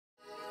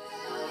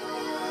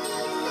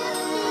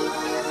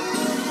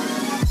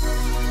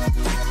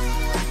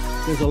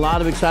There's a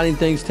lot of exciting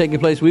things taking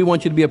place. We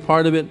want you to be a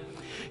part of it.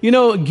 You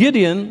know,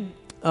 Gideon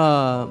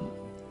was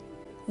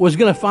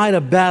going to fight a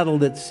battle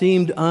that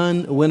seemed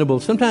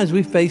unwinnable. Sometimes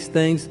we face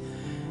things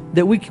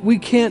that we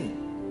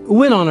can't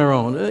win on our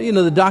own. You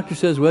know, the doctor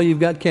says, well, you've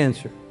got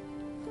cancer.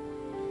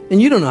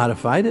 And you don't know how to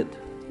fight it.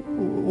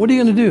 What are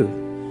you going to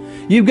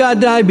do? You've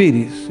got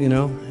diabetes, you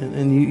know,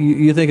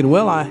 and you're thinking,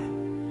 well,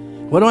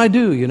 what do I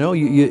do? You know,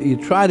 you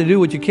try to do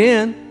what you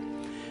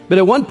can. But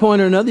at one point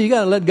or another, you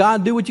got to let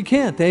God do what you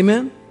can't.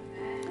 Amen?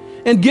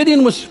 And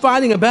Gideon was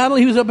fighting a battle.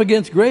 He was up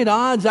against great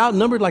odds,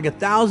 outnumbered like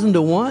 1,000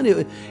 to 1.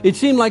 It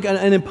seemed like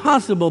an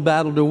impossible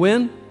battle to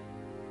win.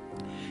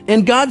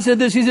 And God said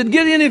this. He said,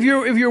 Gideon, if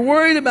you're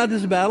worried about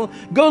this battle,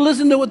 go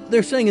listen to what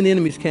they're saying in the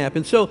enemy's camp.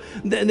 And so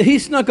he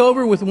snuck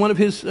over with one of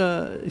his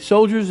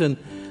soldiers, and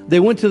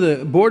they went to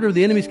the border of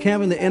the enemy's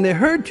camp, and they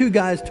heard two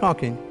guys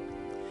talking.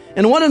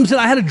 And one of them said,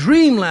 I had a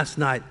dream last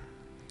night.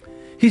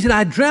 He said,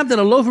 I dreamt that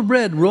a loaf of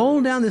bread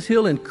rolled down this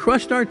hill and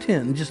crushed our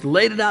tent and just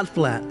laid it out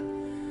flat.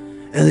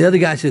 And the other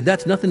guy said,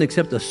 that's nothing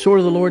except the sword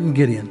of the Lord and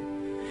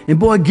Gideon. And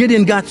boy,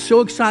 Gideon got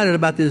so excited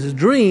about this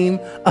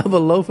dream of a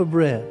loaf of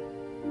bread.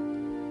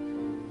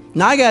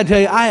 Now, I got to tell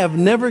you, I have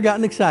never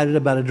gotten excited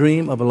about a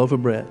dream of a loaf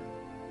of bread.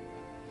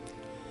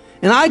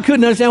 And I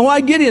couldn't understand why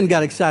Gideon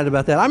got excited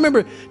about that.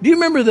 Do you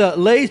remember the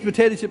Lay's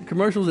potato chip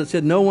commercials that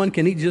said no one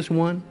can eat just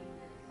one?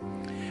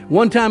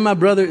 One time my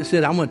brother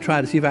said, I'm going to try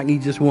to see if I can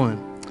eat just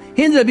one.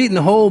 He ended up eating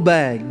the whole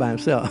bag by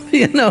himself,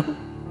 you know.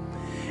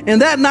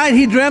 And that night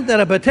he dreamt that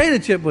a potato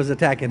chip was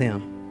attacking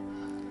him.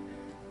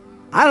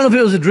 I don't know if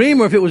it was a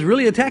dream or if it was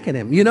really attacking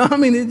him. You know, I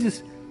mean,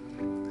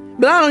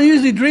 but I don't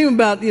usually dream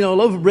about, you know, a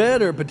loaf of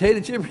bread or a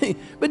potato chip.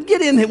 But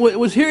Gideon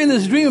was hearing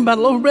this dream about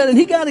a loaf of bread, and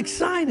he got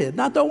excited.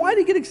 And I thought, why did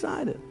he get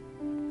excited?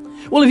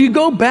 Well, if you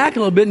go back a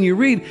little bit and you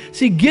read,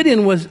 see,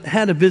 Gideon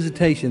had a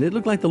visitation. It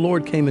looked like the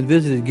Lord came and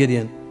visited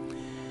Gideon.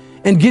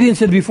 And Gideon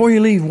said, before you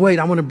leave, wait,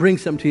 I want to bring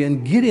something to you.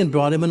 And Gideon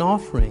brought him an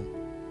offering.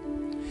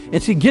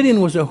 And see,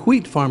 Gideon was a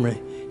wheat farmer.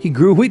 He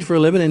grew wheat for a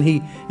living, and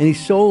he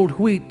sold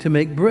wheat to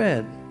make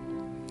bread.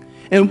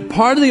 And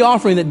part of the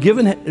offering that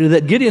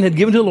Gideon had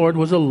given to the Lord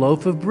was a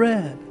loaf of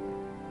bread.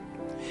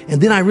 And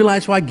then I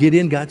realized why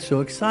Gideon got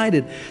so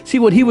excited. See,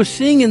 what he was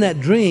seeing in that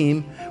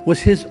dream was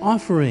his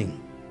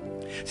offering.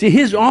 See,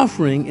 his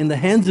offering in the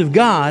hands of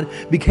God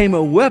became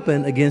a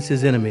weapon against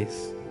his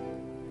enemies.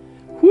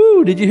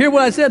 Whoo, did you hear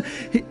what I said?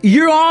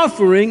 Your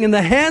offering in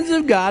the hands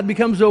of God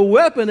becomes a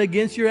weapon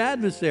against your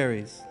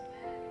adversaries.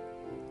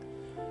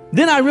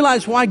 Then I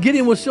realized why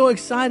Gideon was so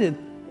excited,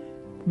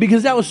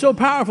 because that was so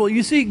powerful.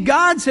 You see,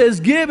 God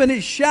says, give and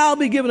it shall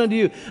be given unto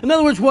you. In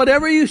other words,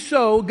 whatever you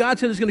sow, God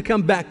said it's going to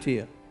come back to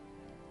you.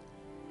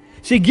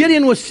 See,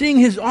 Gideon was seeing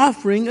his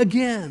offering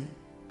again.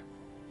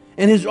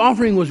 And his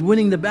offering was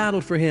winning the battle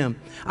for him.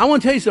 I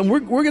want to tell you something.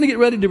 We're going to get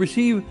ready to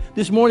receive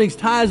this morning's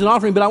tithes and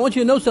offering, but I want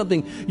you to know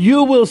something.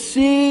 You will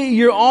see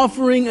your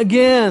offering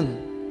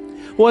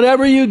again.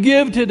 Whatever you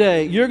give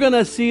today, you're going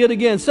to see it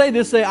again. Say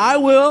this, say, I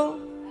will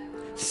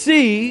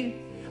see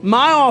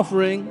my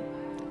offering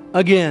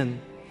again.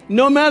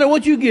 No matter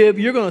what you give,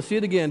 you're going to see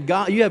it again.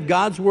 God, you have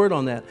God's word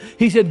on that.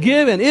 He said,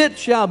 give and it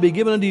shall be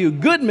given unto you.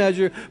 Good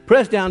measure,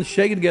 pressed down,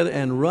 shaken together,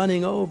 and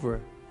running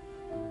over.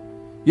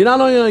 You're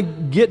not only going to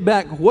get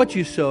back what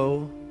you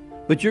sow,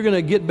 but you're going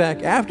to get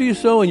back after you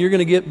sow, and you're going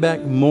to get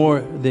back more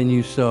than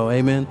you sow.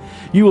 Amen.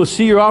 You will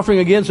see your offering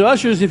again. So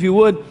ushers, if you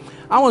would,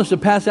 I want us to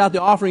pass out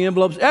the offering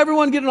envelopes.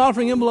 Everyone get an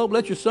offering envelope.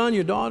 Let your son,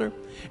 your daughter,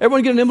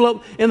 everyone get an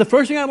envelope. And the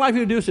first thing I'd like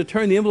you to do is to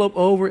turn the envelope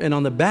over, and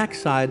on the back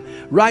side,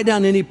 write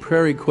down any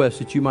prayer requests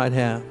that you might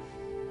have.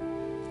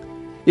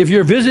 If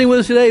you're visiting with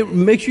us today,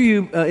 make sure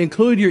you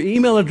include your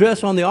email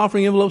address on the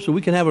offering envelope so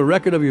we can have a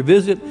record of your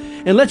visit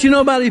and let you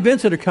know about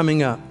events that are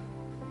coming up.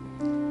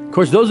 Of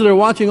course, those that are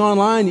watching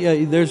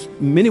online, there's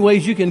many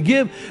ways you can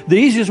give. The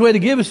easiest way to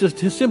give is just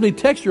to simply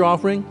text your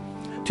offering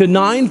to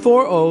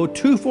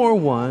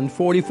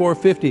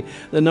 940-241-4450.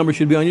 The number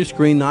should be on your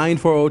screen,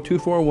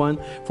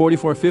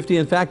 940-241-4450.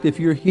 In fact, if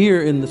you're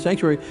here in the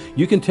sanctuary,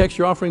 you can text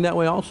your offering that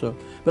way also.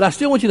 But I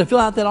still want you to fill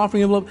out that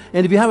offering envelope,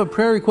 and if you have a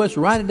prayer request,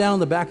 write it down on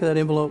the back of that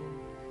envelope.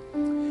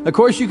 Of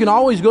course, you can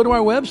always go to our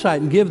website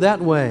and give that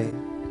way.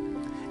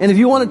 And if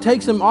you want to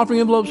take some offering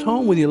envelopes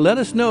home with you, let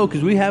us know,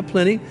 because we have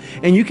plenty.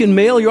 And you can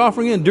mail your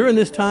offering in during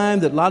this time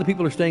that a lot of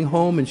people are staying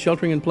home and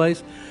sheltering in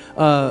place.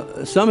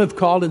 Some have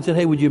called and said,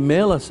 hey, would you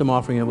mail us some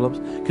offering envelopes?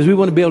 Because we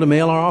want to be able to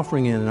mail our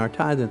offering in and our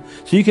tithe in.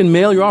 So you can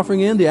mail your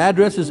offering in. The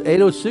address is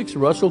 806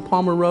 Russell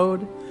Palmer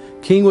Road,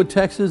 Kingwood,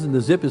 Texas, and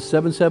the zip is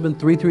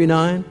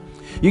 77339.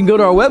 You can go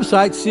to our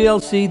website,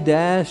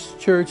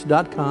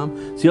 clc-church.com,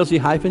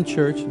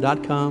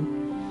 clc-church.com.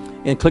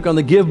 And click on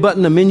the Give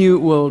button. The menu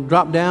will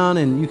drop down,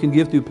 and you can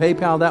give through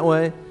PayPal that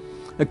way.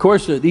 Of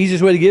course, the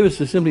easiest way to give is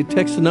to simply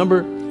text the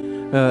number,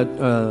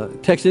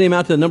 text the name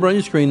out to the number on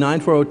your screen,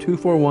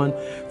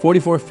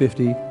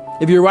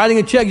 940-241-4450. If you're writing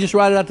a check, just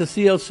write it out to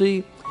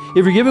CLC.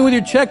 If you're giving with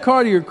your check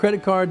card or your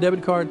credit card,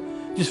 debit card,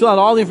 just fill out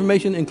all the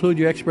information, include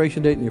your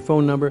expiration date and your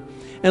phone number.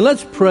 And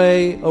let's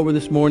pray over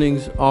this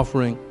morning's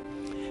offering.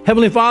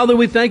 Heavenly Father,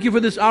 we thank you for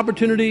this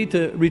opportunity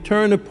to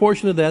return a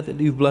portion of that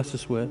you've blessed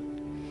us with.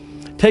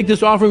 Take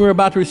this offering we're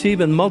about to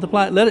receive and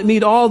multiply it. Let it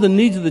meet all the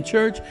needs of the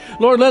church.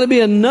 Lord, let it be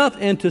enough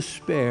and to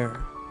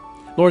spare.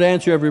 Lord,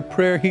 answer every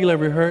prayer, heal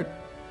every hurt.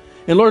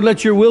 And Lord,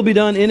 let your will be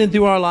done in and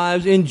through our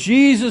lives. In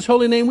Jesus'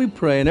 holy name we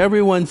pray. And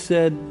everyone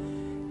said,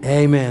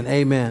 amen,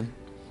 amen.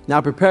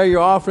 Now prepare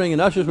your offering, and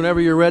ushers,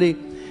 whenever you're ready,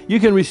 you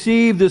can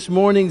receive this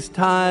morning's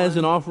tithes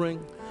and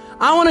offering.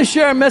 I want to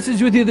share a message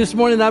with you this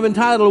morning I've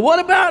entitled, What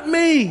About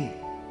Me?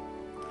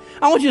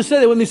 I want you to say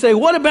that with me. Say,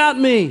 what about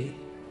me?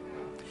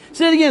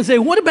 Say it again. Say,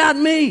 what about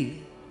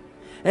me?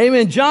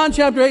 Amen. John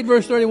chapter 8,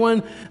 verse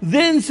 31.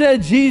 Then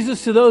said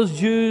Jesus to those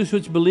Jews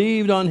which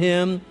believed on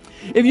him,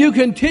 if you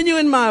continue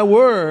in my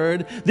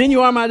word, then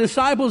you are my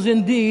disciples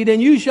indeed,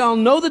 and you shall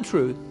know the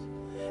truth,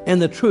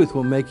 and the truth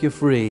will make you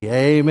free.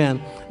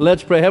 Amen.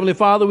 Let's pray. Heavenly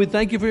Father, we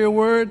thank you for your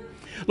word.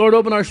 Lord,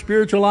 open our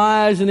spiritual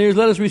eyes and ears.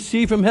 Let us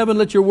receive from heaven.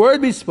 Let your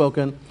word be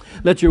spoken.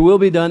 Let your will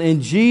be done.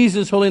 In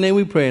Jesus' holy name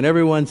we pray. And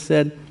everyone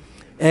said,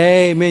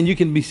 amen. You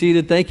can be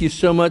seated. Thank you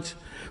so much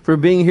for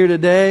being here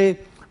today.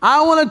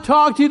 I want to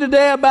talk to you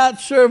today about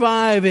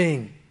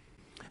surviving,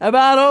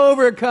 about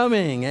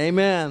overcoming.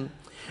 Amen.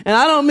 And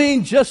I don't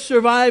mean just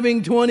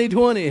surviving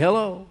 2020.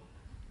 Hello.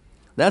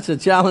 That's a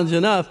challenge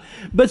enough.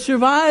 But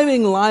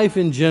surviving life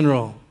in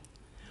general.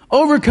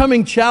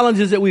 Overcoming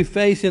challenges that we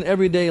face in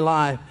everyday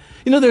life.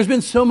 You know, there's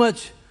been so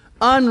much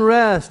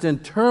unrest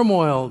and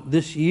turmoil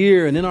this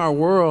year and in our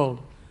world.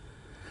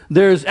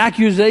 There's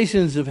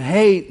accusations of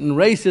hate and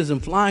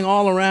racism flying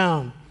all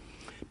around.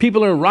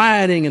 People are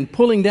rioting and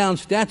pulling down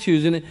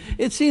statues. And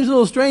it seems a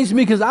little strange to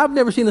me because I've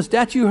never seen a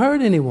statue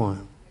hurt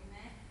anyone.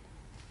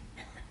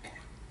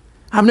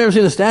 I've never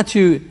seen a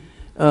statue,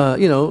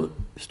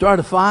 start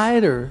a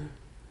fight or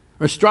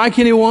strike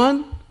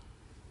anyone.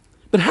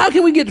 But how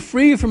can we get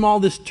free from all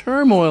this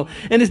turmoil?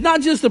 And it's not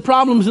just the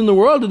problems in the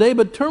world today,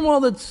 but turmoil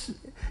that's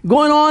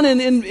going on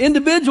in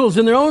individuals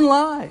in their own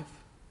life.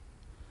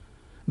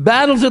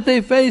 Battles that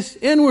they face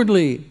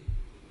inwardly.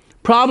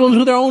 Problems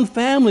with our own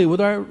family,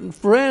 with our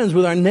friends,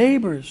 with our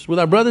neighbors, with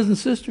our brothers and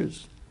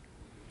sisters.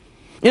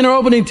 In our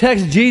opening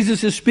text,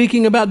 Jesus is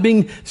speaking about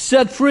being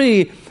set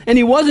free. And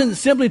he wasn't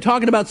simply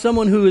talking about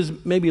someone who is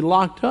maybe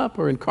locked up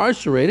or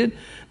incarcerated,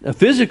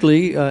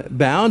 physically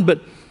bound,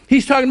 but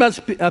he's talking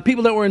about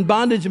people that were in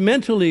bondage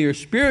mentally or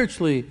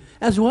spiritually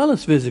as well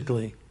as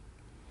physically.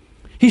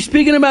 He's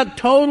speaking about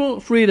total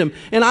freedom.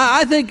 And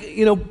I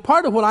think,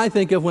 part of what I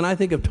think of when I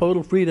think of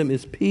total freedom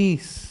is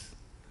peace.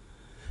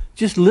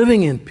 Just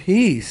living in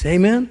peace.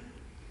 Amen?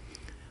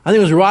 I think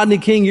it was Rodney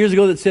King years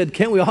ago that said,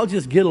 can't we all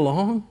just get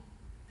along?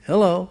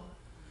 Hello.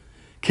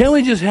 Can't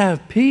we just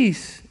have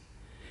peace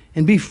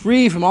and be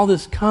free from all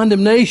this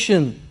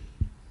condemnation?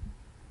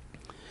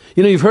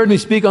 You've heard me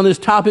speak on this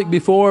topic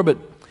before, but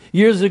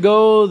years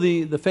ago,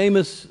 the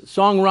famous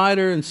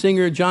songwriter and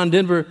singer John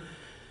Denver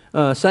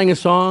sang a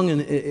song,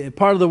 and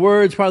part of the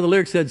words, part of the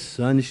lyrics said,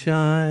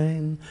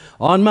 sunshine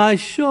on my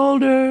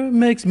shoulder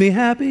makes me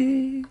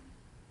happy.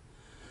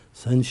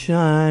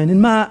 Sunshine in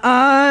my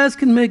eyes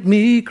can make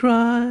me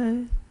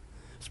cry.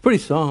 It's a pretty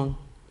song.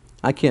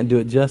 I can't do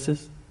it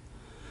justice.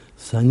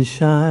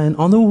 Sunshine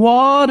on the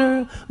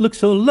water looks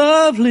so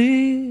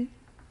lovely.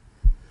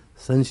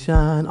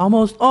 Sunshine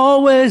almost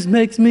always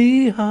makes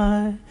me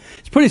high.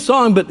 It's a pretty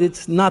song, but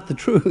it's not the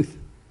truth.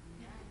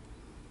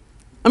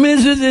 I mean,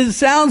 it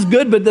sounds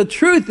good, but the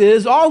truth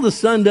is all the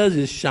sun does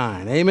is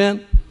shine.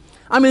 Amen?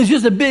 I mean, it's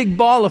just a big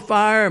ball of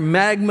fire,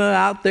 magma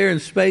out there in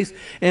space,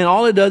 and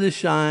all it does is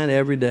shine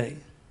every day.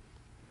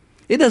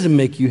 It doesn't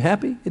make you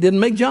happy. It didn't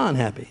make John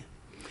happy.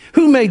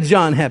 Who made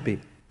John happy?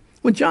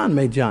 Well, John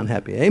made John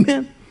happy.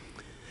 Amen?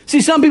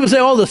 See, some people say,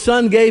 oh, the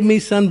sun gave me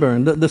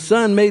sunburn. The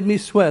sun made me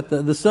sweat.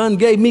 The sun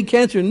gave me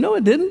cancer. No,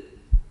 it didn't.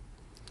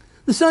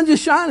 The sun's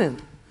just shining.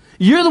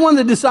 You're the one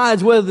that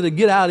decides whether to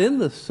get out in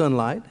the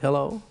sunlight.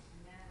 Hello?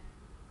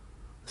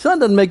 The sun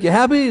doesn't make you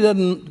happy. It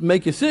doesn't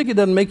make you sick. It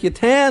doesn't make you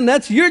tan.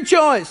 That's your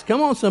choice.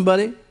 Come on,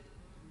 somebody.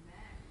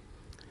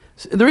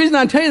 The reason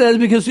I tell you that is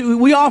because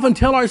we often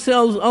tell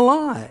ourselves a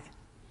lie.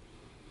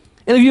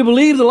 And if you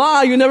believe the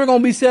lie, you're never going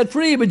to be set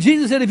free. But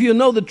Jesus said, if you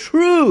know the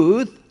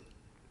truth,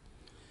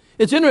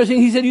 it's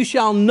interesting. He said, you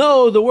shall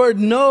know. The word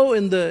know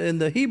in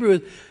the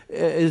Hebrew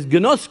is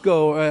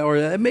gnosko, or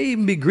it may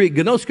even be Greek.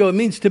 Gnosko, it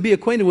means to be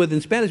acquainted with.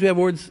 In Spanish, we have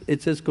words,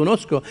 it says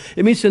conosco.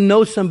 It means to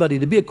know somebody,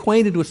 to be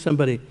acquainted with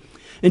somebody.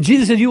 And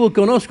Jesus said, you will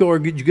conosco, or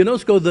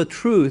gnosko, the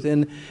truth.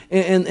 And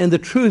the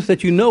truth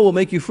that you know will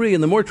make you free.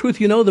 And the more truth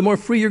you know, the more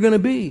free you're going to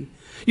be.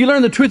 You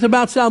learn the truth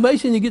about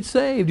salvation, you get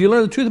saved. You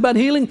learn the truth about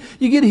healing,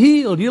 you get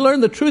healed. You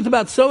learn the truth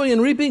about sowing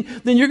and reaping,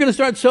 then you're going to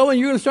start sowing,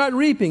 you're going to start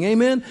reaping.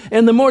 Amen?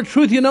 And the more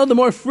truth you know, the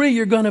more free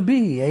you're going to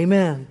be.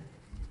 Amen?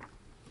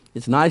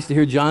 It's nice to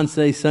hear John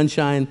say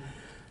sunshine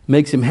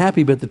makes him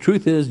happy, but the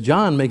truth is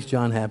John makes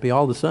John happy.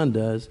 All the sun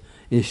does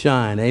is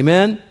shine.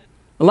 Amen?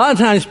 A lot of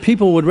times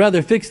people would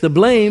rather fix the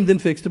blame than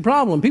fix the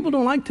problem. People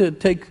don't like to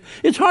take...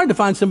 It's hard to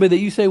find somebody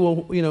that you say,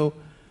 well,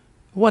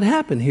 what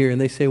happened here? And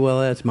they say,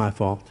 well, that's my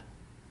fault.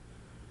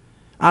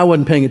 I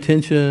wasn't paying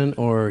attention,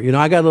 or,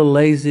 I got a little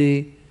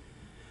lazy.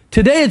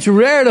 Today, it's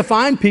rare to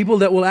find people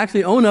that will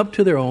actually own up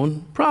to their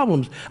own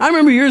problems. I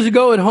remember years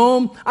ago at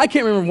home, I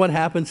can't remember what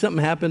happened.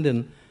 Something happened,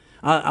 and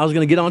I was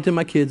going to get on to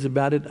my kids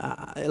about it.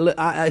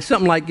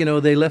 Something like,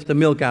 they left the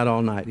milk out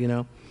all night,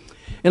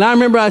 And I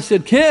remember I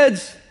said,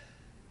 kids,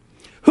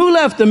 who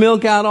left the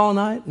milk out all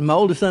night? And my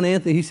oldest son,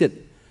 Anthony, he said,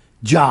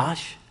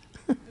 Josh.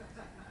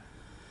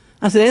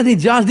 I said, Anthony,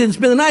 Josh didn't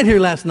spend the night here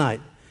last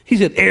night. He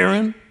said,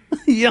 Aaron.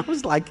 I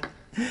was like,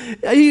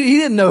 he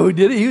didn't know who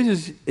did it.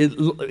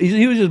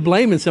 He was just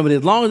blaming somebody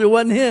as long as it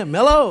wasn't him.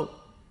 Hello.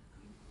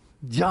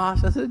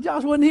 Josh. I said,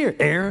 Josh wasn't here.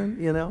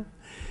 Aaron,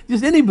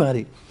 just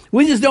anybody.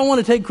 We just don't want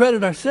to take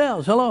credit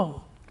ourselves.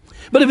 Hello.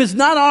 But if it's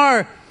not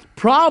our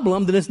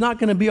problem, then it's not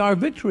going to be our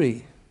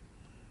victory.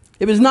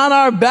 If it's not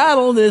our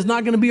battle, then it's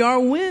not going to be our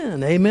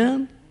win.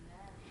 Amen.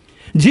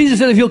 Jesus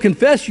said, if you'll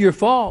confess your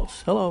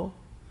faults, hello,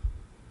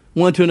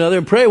 one to another,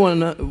 and pray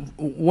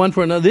one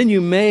for another, then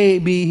you may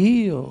be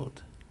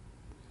healed.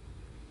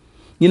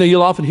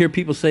 You'll often hear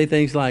people say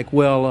things like,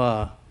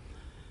 well,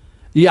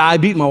 yeah, I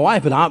beat my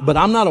wife, but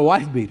I'm not a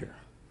wife beater.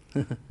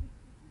 Well,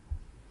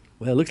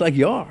 it looks like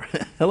you are.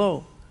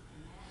 Hello.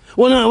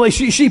 Well, no, wait,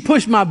 she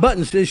pushed my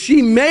buttons.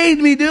 She made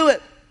me do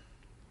it.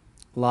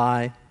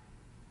 Lie.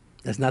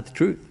 That's not the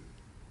truth.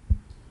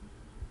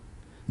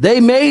 They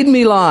made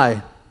me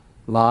lie.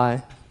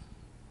 Lie.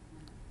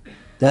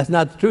 That's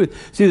not the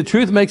truth. See, the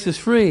truth makes us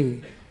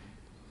free.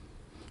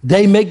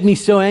 They make me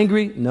so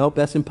angry. Nope,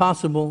 that's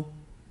impossible.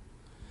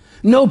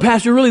 No,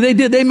 Pastor, really, they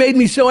did. They made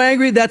me so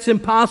angry. That's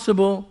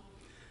impossible.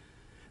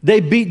 They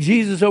beat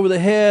Jesus over the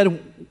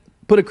head,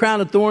 put a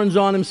crown of thorns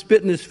on him,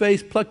 spit in his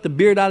face, plucked the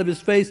beard out of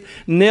his face,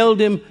 nailed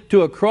him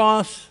to a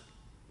cross.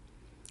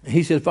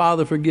 He said,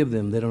 Father, forgive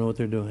them. They don't know what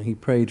they're doing. He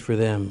prayed for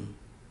them.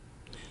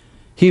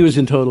 He was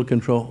in total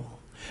control.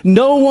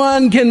 No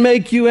one can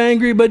make you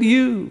angry but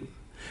you.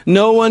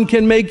 No one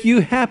can make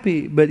you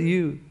happy but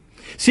you.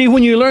 See,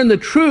 when you learn the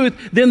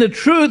truth, then the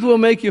truth will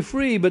make you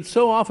free. But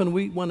so often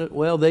we want to,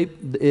 well, they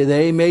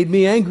made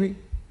me angry.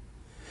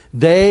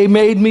 They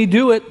made me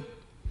do it.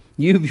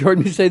 You've heard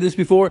me say this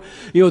before.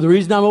 The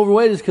reason I'm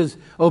overweight is because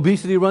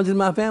obesity runs in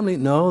my family.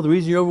 No, the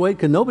reason you're overweight is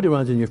because nobody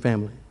runs in your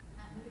family.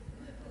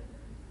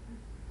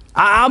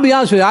 I'll be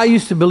honest with you. I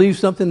used to believe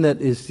something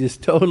that is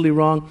just totally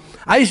wrong.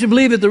 I used to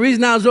believe that the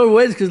reason I was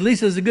overweight is because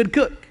Lisa's a good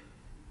cook.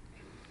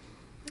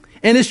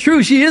 And it's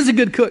true, she is a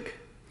good cook.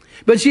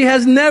 But she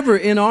has never,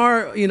 in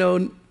our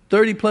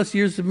 30 plus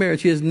years of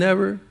marriage, she has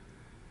never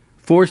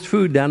forced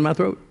food down my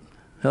throat.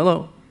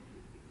 Hello.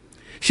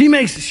 She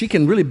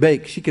can really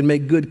bake. She can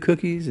make good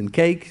cookies and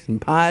cakes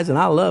and pies, and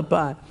I love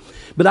pie.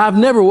 But I've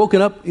never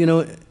woken up,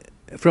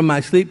 from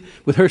my sleep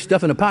with her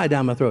stuffing a pie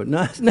down my throat.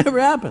 No, it's never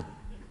happened.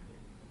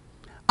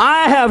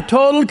 I have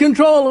total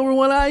control over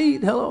what I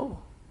eat. Hello.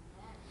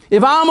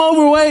 If I'm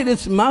overweight,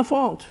 it's my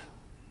fault.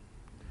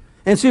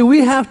 And see, we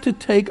have to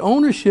take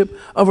ownership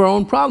of our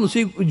own problems.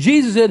 See,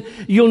 Jesus said,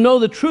 you'll know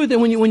the truth, and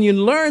when you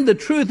learn the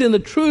truth, then the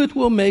truth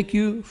will make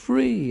you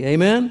free.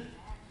 Amen?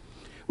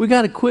 We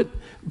got to quit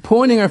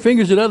pointing our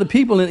fingers at other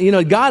people.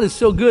 And, God is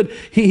so good.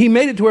 He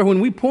made it to where when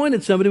we point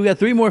at somebody, we got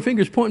 3 more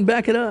fingers pointing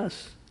back at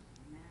us.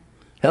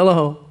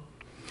 Hello.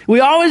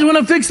 We always want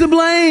to fix the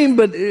blame,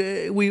 but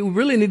we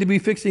really need to be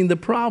fixing the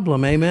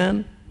problem.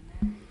 Amen?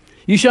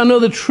 You shall know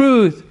the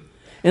truth,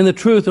 and the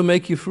truth will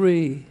make you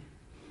free.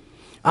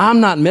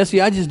 I'm not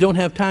messy. I just don't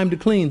have time to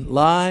clean.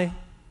 Lie.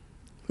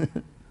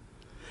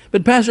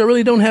 But Pastor, I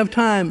really don't have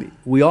time.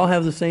 We all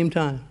have the same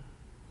time.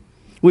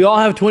 We all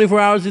have 24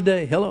 hours a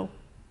day. Hello.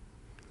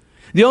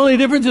 The only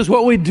difference is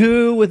what we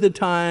do with the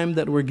time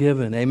that we're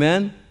given.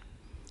 Amen?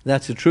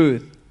 That's the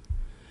truth.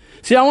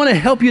 See, I want to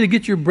help you to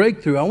get your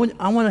breakthrough. I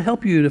want to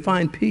help you to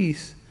find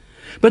peace.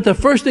 But the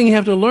first thing you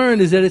have to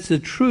learn is that it's the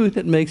truth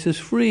that makes us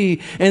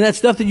free. And that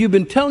stuff that you've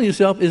been telling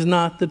yourself is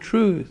not the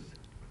truth.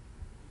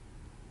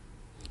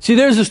 See,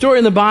 there's a story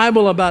in the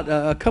Bible about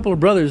a couple of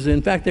brothers.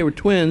 In fact, they were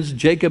twins,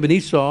 Jacob and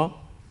Esau.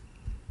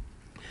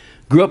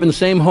 Grew up in the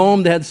same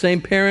home. They had the same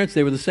parents.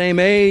 They were the same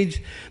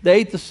age. They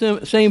ate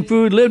the same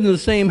food, lived in the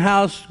same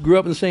house, grew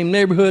up in the same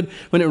neighborhood.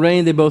 When it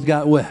rained, they both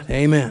got wet.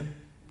 Amen.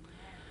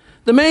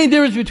 The main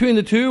difference between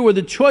the two were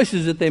the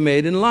choices that they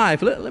made in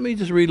life. Let me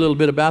just read a little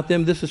bit about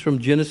them. This is from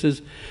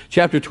Genesis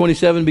chapter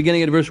 27,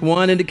 beginning at verse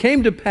 1. And it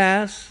came to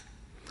pass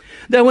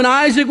that when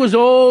Isaac was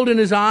old and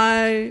his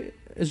eyes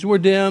were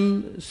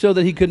dim, so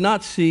that he could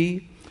not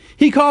see,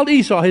 he called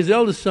Esau, his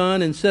eldest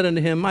son, and said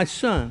unto him, My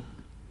son.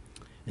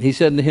 And he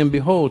said unto him,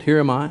 Behold, here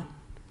am I.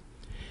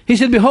 He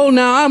said, Behold,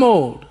 now I'm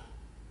old,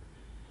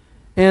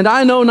 and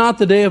I know not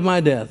the day of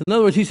my death. In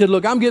other words, he said,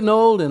 Look, I'm getting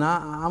old, and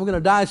I'm going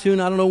to die soon.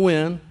 I don't know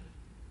when.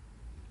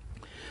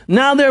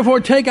 Now therefore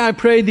take, I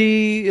pray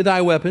thee,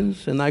 thy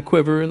weapons, and thy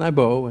quiver, and thy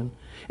bow,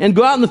 and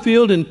go out in the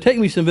field, and take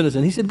me some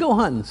venison. He said, Go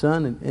hunting,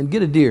 son, and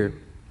get a deer.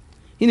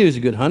 He knew he was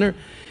a good hunter.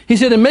 He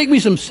said, And make me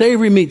some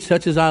savory meat,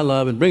 such as I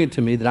love, and bring it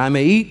to me, that I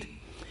may eat,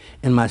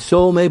 and my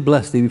soul may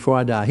bless thee before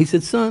I die. He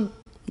said, Son,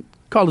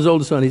 called his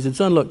oldest son. He said,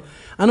 Son, look,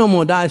 I know I'm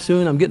going to die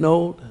soon. I'm getting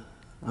old.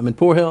 I'm in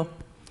poor health.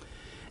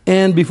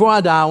 And before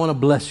I die, I want to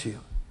bless you.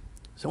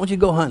 So I want you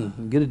to go hunting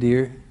and get a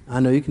deer. I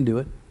know you can do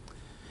it.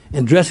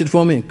 and dress it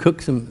for me and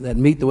cook that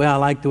meat the way I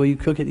like the way you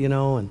cook it,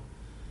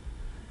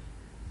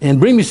 and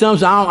bring me some,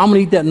 so I'm going to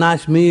eat that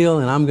nice meal,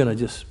 and I'm going to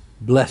just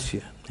bless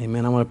you.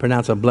 Amen. I want to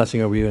pronounce a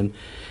blessing over you.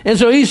 And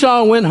so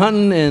Esau went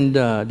hunting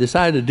and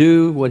decided to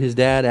do what his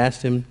dad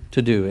asked him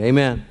to do.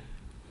 Amen.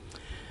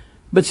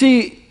 But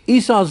see,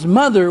 Esau's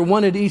mother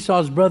wanted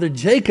Esau's brother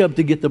Jacob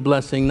to get the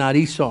blessing, not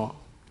Esau.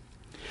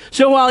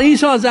 So while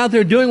Esau's out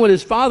there doing what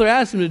his father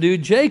asked him to do,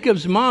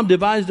 Jacob's mom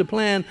devised a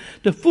plan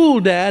to fool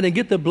dad and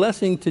get the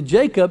blessing to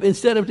Jacob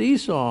instead of to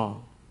Esau.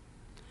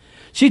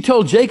 She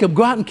told Jacob,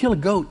 go out and kill a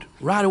goat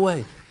right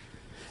away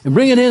and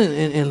bring it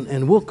in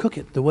and we'll cook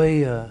it the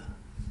way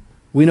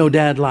we know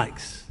Dad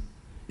likes.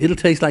 It'll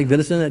taste like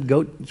venison, that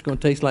goat. It's going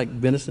to taste like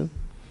venison.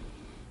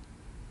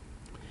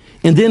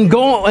 And then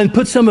go and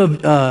put some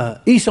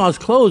of Esau's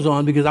clothes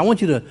on, because I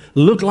want you to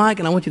look like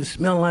and I want you to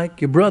smell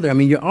like your brother. I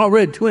mean, you're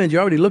already twins. You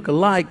already look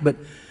alike, but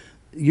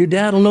your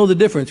dad will know the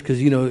difference,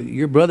 because,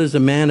 your brother's a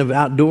man of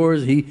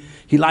outdoors. He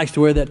likes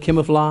to wear that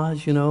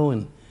camouflage,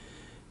 and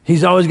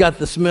he's always got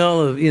the smell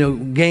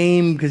of,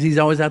 game, because he's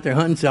always out there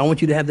hunting. So I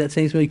want you to have that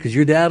same smell, because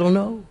your dad will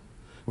know.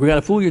 We're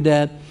going to fool your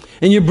dad.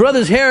 And your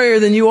brother's hairier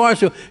than you are,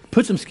 so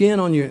put some skin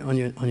on your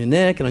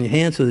neck and on your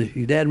hands, so that if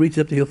your dad reaches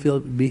up there, he'll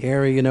be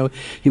hairy,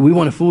 We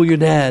want to fool your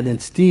dad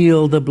and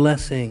steal the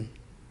blessing.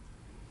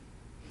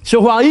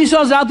 So while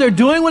Esau's out there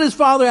doing what his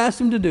father asked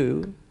him to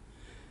do,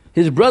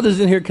 his brother's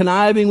in here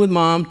conniving with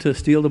mom to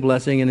steal the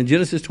blessing. And in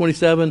Genesis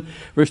 27,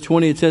 verse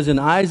 20, it says,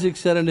 and Isaac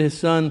said unto his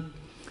son,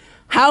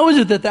 how is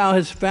it that thou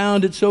hast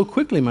found it so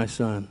quickly, my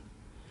son?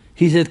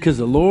 He said, because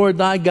the Lord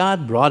thy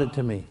God brought it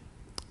to me.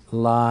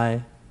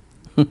 Lie.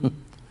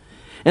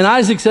 And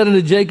Isaac said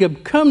unto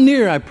Jacob, come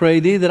near, I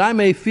pray thee, that I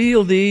may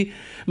feel thee,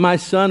 my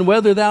son,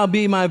 whether thou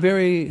be my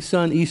very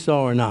son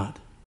Esau or not.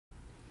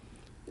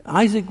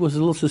 Isaac was a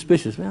little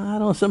suspicious. Man, I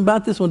don't know, something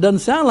about this one doesn't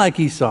sound like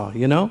Esau,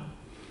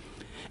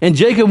 And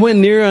Jacob went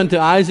near unto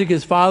Isaac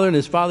his father, and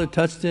his father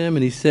touched him,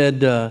 and he said,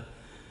 the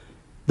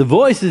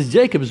voice is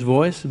Jacob's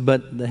voice,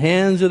 but the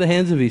hands are the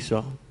hands of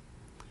Esau.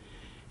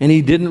 And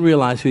he didn't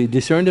realize, he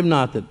discerned him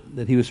not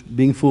that he was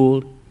being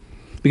fooled,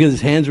 because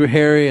his hands were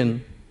hairy,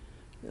 and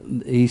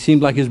he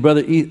seemed like his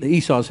brother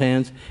Esau's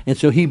hands, and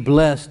so he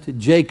blessed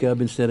Jacob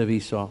instead of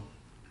Esau.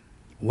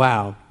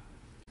 Wow.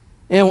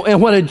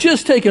 And what had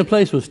just taken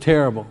place was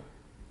terrible.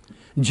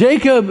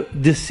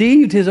 Jacob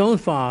deceived his own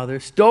father,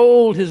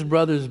 stole his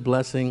brother's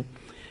blessing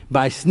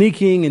by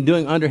sneaking and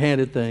doing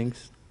underhanded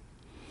things.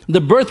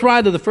 The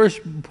birthright of the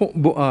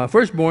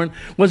firstborn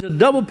was a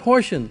double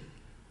portion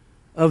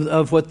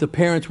of what the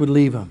parents would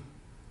leave him.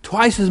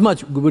 Twice as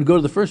much would go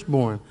to the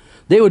firstborn.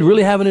 They would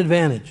really have an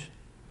advantage.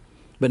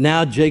 But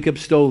now Jacob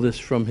stole this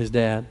from his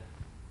dad.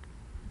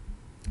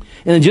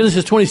 And in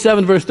Genesis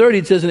 27, verse 30,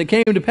 it says, and it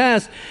came to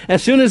pass,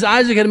 as soon as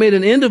Isaac had made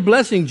an end of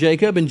blessing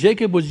Jacob, and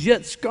Jacob was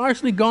yet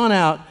scarcely gone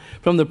out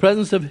from the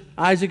presence of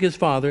Isaac his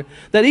father,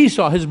 that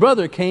Esau, his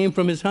brother, came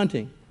from his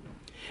hunting.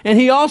 And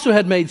he also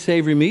had made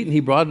savory meat, and he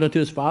brought it unto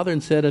his father,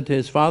 and said unto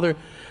his father,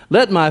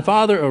 let my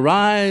father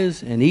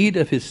arise and eat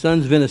of his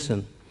son's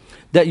venison,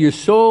 that your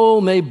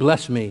soul may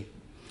bless me.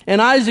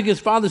 And Isaac his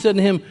father said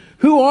to him,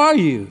 who are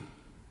you?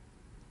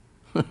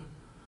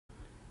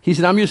 He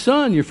said, I'm your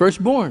son, your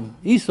firstborn,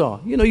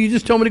 Esau. You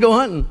just told me to go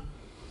hunting.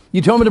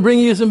 You told me to bring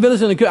you some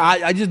venison.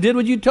 I just did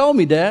what you told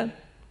me, Dad.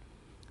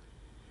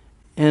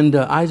 And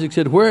Isaac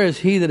said, where is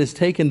he that has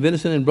taken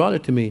venison and brought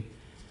it to me?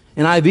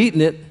 And I've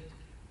eaten it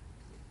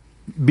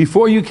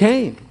before you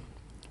came.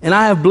 And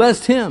I have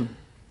blessed him,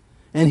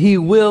 and he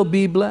will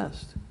be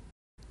blessed.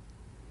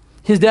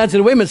 His dad said,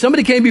 wait a minute,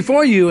 somebody came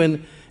before you,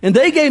 and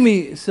they gave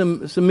me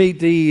some meat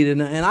to eat,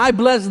 and I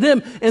blessed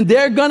them, and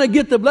they're going to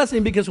get the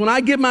blessing, because when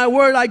I give my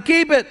word, I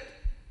keep it.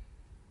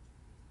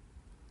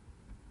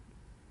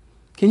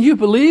 Can you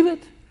believe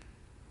it?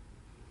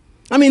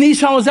 I mean,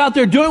 Esau was out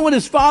there doing what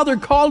his father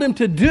called him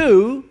to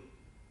do,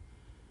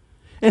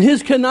 and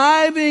his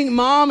conniving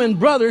mom and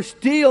brother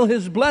steal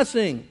his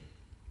blessing.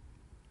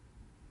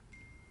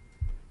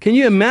 Can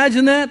you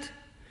imagine that?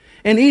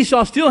 And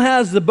Esau still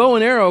has the bow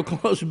and arrow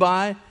close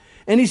by,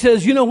 and he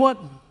says, you know what?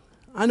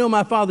 I know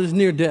my father's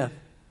near death,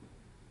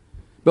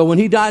 but when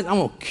he dies, I'm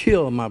going to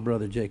kill my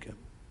brother Jacob.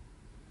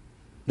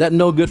 That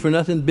no good for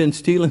nothing, been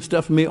stealing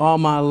stuff from me all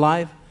my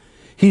life.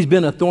 He's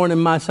been a thorn in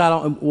my side.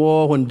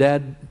 Oh, when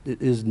Dad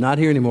is not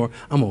here anymore,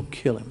 I'm going to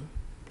kill him.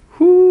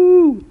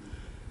 Whoo!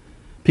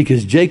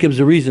 Because Jacob's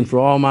the reason for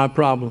all my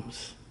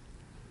problems.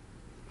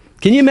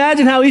 Can you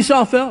imagine how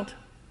Esau felt?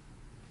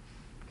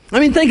 I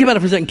mean, think about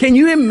it for a second. Can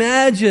you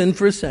imagine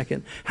for a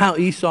second how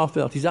Esau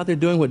felt? He's out there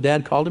doing what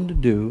Dad called him to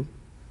do,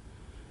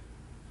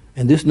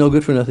 and this no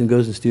good for nothing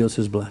goes and steals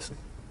his blessing.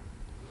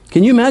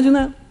 Can you imagine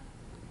that?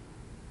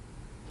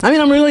 I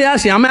mean, I'm really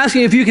asking. I'm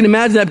asking if you can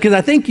imagine that, because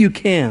I think you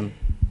can.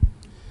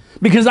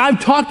 Because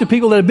I've talked to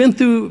people that have been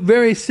through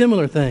very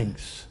similar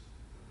things.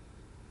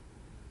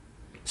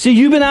 See,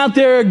 you've been out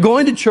there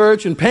going to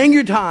church and paying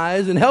your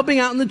tithes and helping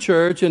out in the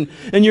church, and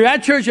you're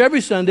at church every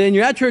Sunday and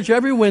you're at church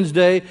every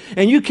Wednesday,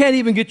 and you can't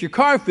even get your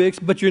car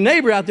fixed, but your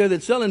neighbor out there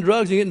that's selling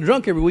drugs and getting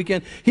drunk every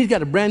weekend, he's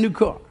got a brand new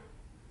car.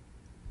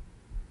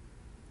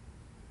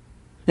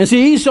 And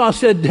see, Esau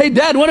said, hey,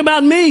 Dad, what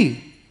about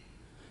me?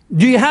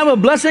 Do you have a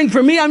blessing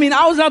for me? I mean,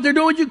 I was out there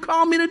doing what you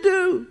called me to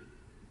do.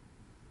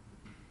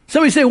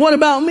 Somebody say, what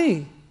about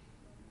me?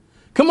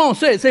 Come on,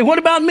 say it. Say, what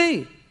about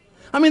me?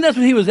 I mean, that's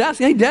what he was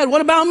asking. Hey, Dad,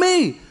 what about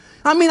me?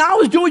 I mean, I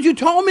was doing what you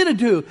told me to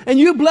do, and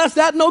you blessed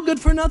that no good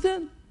for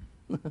nothing?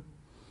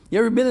 You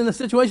ever been in a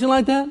situation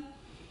like that?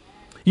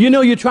 You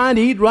know you're trying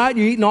to eat right,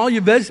 you're eating all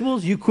your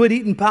vegetables, you quit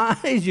eating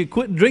pies, you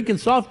quit drinking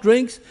soft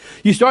drinks,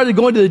 you started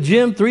going to the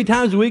gym 3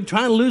 times a week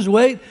trying to lose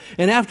weight,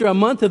 and after a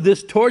month of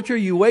this torture,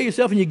 you weigh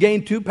yourself and you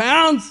gain 2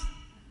 pounds.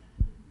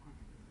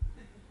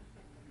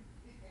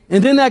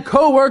 And then that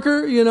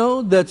coworker, you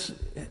know, that's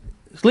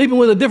sleeping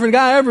with a different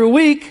guy every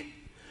week,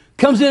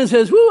 comes in and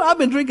says, whoo, I've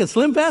been drinking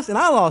Slim Fast and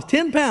I lost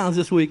 10 pounds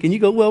this week. And you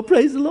go, well,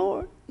 praise the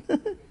Lord.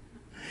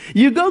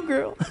 You go,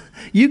 girl.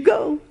 You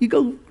go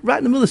right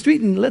in the middle of the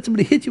street and let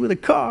somebody hit you with a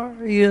car.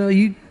 You know,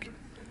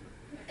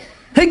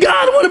 hey,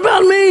 God, what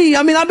about me?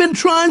 I mean, I've been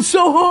trying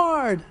so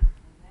hard.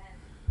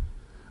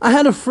 I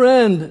had a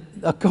friend,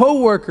 a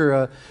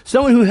coworker,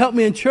 someone who helped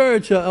me in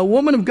church, a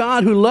woman of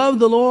God who loved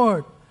the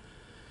Lord.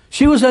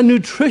 She was a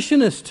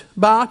nutritionist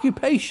by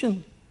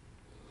occupation.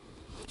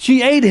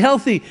 She ate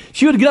healthy.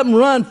 She would get up and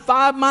run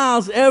 5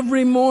 miles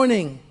every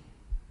morning.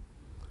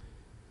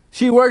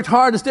 She worked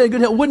hard to stay in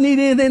good health, wouldn't eat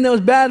anything that was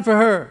bad for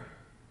her.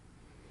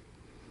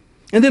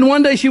 And then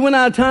one day she went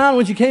out of town.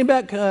 When she came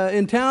back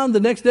in town the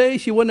next day,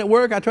 she wasn't at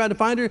work. I tried to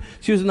find her.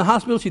 She was in the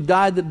hospital. She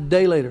died the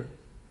day later.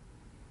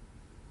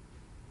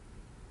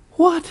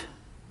 What?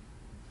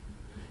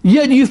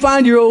 Yet you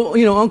find your old,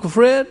 Uncle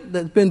Fred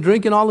that's been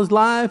drinking all his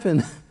life,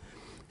 and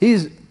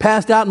he's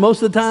passed out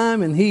most of the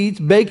time, and he eats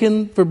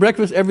bacon for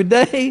breakfast every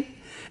day,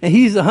 and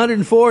he's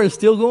 104 and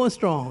still going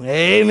strong.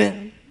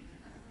 Amen.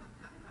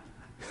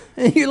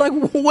 And you're like,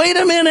 wait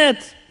a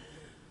minute.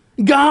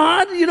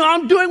 God,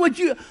 I'm doing what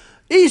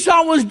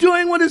Esau was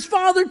doing what his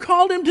father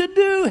called him to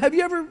do.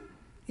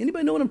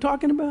 Anybody know what I'm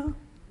talking about?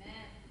 Amen.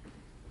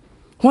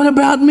 What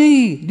about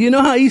me? Do you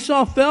know how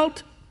Esau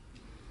felt?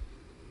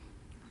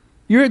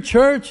 You're at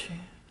church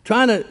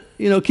trying to,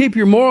 keep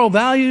your moral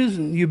values,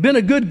 and you've been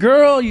a good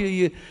girl.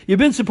 You've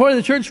been supporting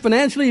the church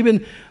financially. You've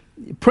been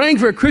praying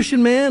for a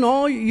Christian man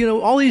all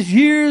these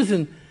years,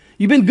 and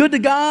you've been good to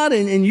God,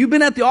 and you've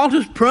been at the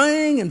altars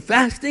praying and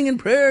fasting and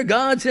prayer.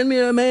 God, send me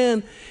a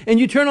man. And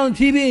you turn on the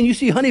TV and you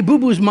see Honey Boo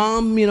Boo's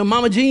mom,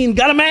 Mama Jean,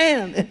 got a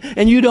man,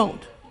 and you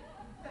don't.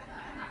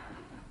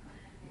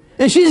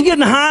 And she's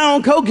getting high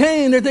on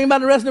cocaine. They're thinking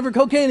about the rest of her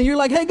cocaine, and you're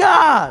like, hey,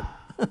 God,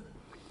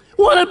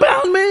 what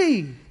about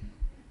me?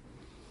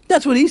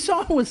 That's what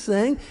Esau was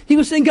saying. He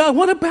was saying, God,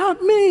 what about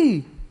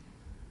me?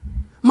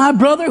 My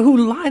brother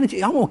who lied at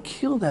you, I'm going to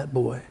kill that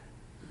boy.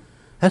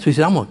 That's what he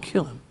said, I'm going to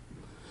kill him.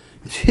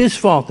 It's his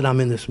fault that I'm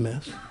in this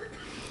mess.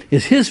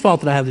 It's his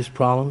fault that I have these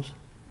problems.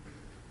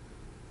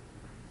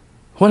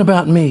 What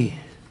about me?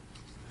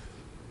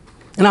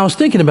 And I was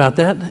thinking about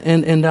that,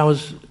 and I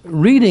was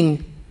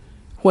reading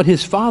what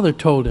his father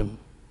told him.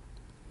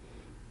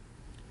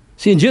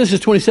 See, in Genesis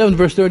 27,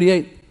 verse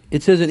 38,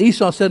 it says, and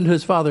Esau said unto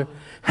his father,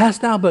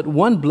 hast thou but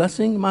one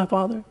blessing, my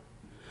father?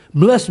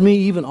 Bless me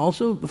even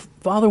also.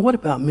 Father, what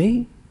about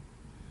me?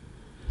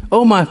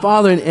 Oh, my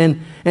father.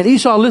 And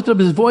Esau lifted up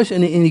his voice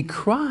and he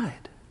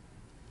cried.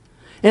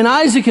 And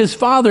Isaac his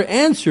father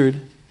answered,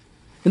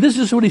 and this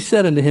is what he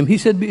said unto him. He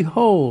said,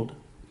 behold,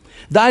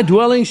 thy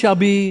dwelling shall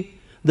be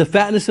the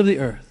fatness of the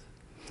earth,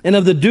 and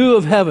of the dew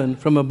of heaven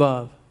from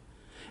above.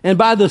 And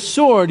by the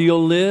sword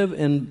you'll live,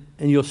 and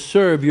you'll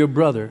serve your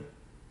brother.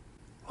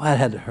 Well, that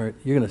had to hurt.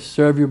 You're going to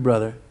serve your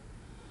brother.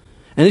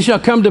 And it shall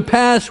come to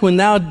pass when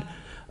thou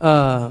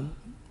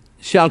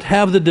shalt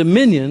have the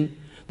dominion,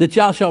 that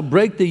thou shalt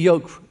break the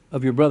yoke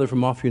of your brother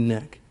from off your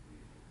neck.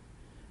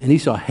 And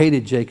Esau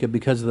hated Jacob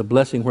because of the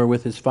blessing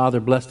wherewith his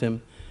father blessed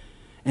him.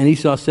 And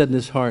Esau said in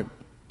his heart,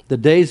 the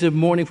days of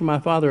mourning for my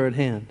father are at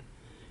hand,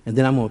 and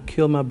then I'm going to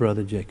kill my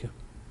brother Jacob.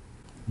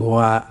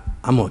 Boy,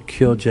 I'm going to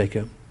kill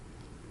Jacob.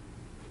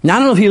 Now, I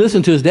don't know if he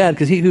listened to his dad,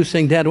 because he was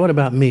saying, Dad, what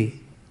about me?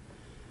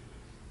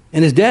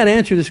 And his dad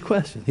answered his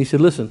question. He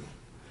said, listen,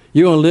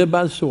 you're going to live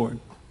by the sword.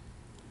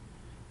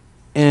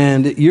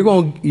 And you're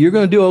going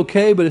to do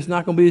okay, but it's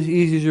not going to be as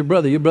easy as your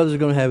brother. Your brother's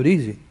going to have it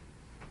easy.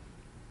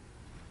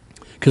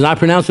 Because I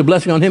pronounce a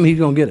blessing on him, he's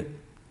going to get it.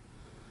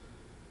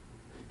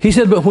 He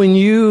said, but when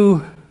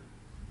you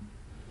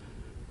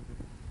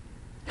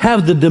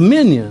have the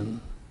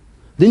dominion,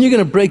 then you're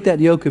going to break that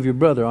yoke of your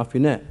brother off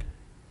your neck.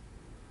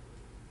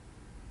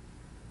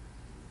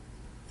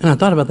 And I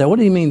thought about that. What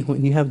do you mean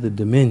when you have the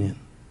dominion?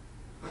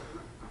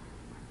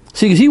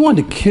 See, because he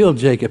wanted to kill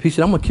Jacob. He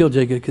said, I'm going to kill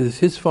Jacob because it's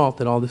his fault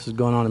that all this is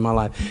going on in my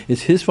life.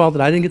 It's his fault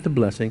that I didn't get the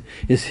blessing.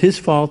 It's his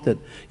fault that,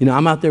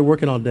 I'm out there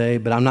working all day,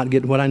 but I'm not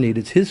getting what I need.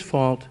 It's his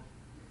fault.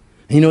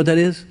 And you know what that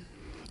is?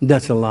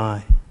 That's a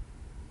lie.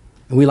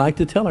 And we like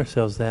to tell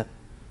ourselves that.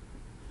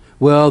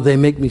 Well, they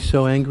make me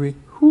so angry.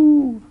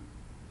 Whoo.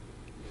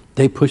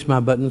 They push my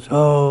buttons.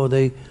 Oh,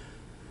 they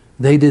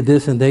did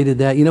this and they did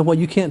that. You know what?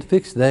 You can't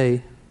fix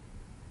they.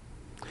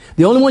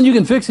 The only one you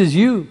can fix is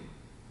you.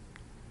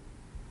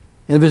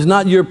 And if it's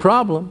not your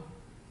problem,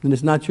 then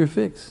it's not your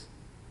fix.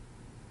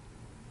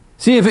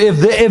 See, if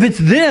it's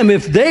them,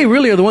 if they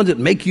really are the ones that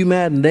make you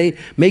mad and they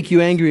make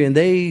you angry and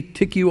they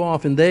tick you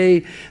off and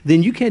then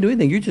you can't do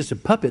anything. You're just a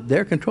puppet.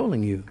 They're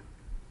controlling you.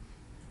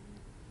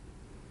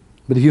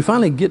 But if you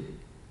finally get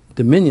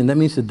dominion, that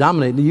means to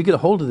dominate. You get a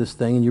hold of this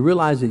thing and you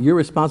realize that you're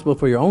responsible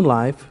for your own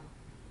life.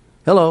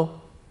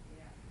 Hello.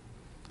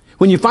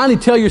 When you finally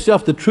tell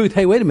yourself the truth,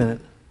 hey, wait a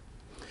minute.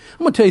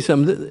 I'm going to tell you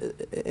something.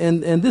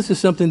 And this is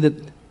something that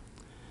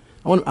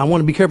I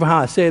want to be careful how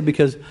I say it,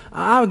 because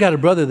I've got a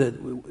brother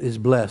that is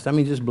blessed. I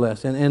mean, just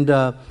blessed. And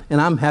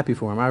I'm happy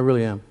for him. I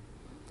really am.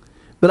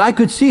 But I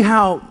could see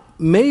how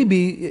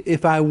maybe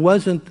if I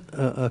wasn't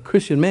a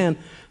Christian man,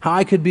 how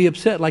I could be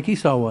upset like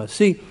Esau was.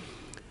 See,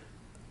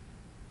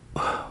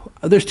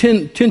 there's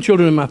 10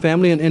 children in my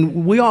family,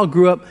 and we all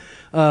grew up.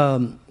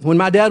 When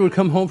my dad would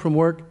come home from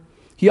work,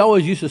 he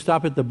always used to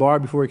stop at the bar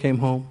before he came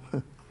home.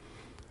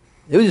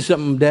 It was just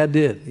something Dad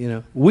did, you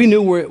know. We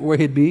knew where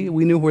he'd be.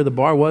 We knew where the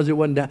bar was. It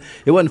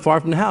wasn't far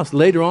from the house.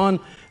 Later on,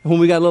 when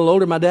we got a little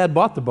older, my dad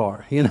bought the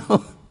bar, you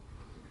know.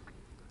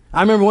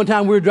 I remember one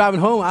time we were driving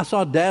home. I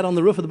saw Dad on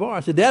the roof of the bar. I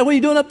said, Dad, what are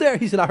you doing up there?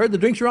 He said, I heard the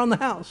drinks are on the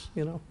house,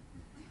 you know.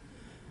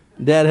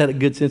 Dad had a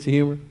good sense of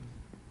humor.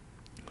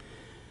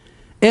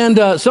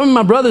 And some of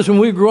my brothers, when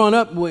we were growing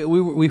up,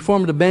 we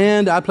formed a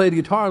band. I played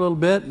guitar a little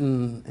bit,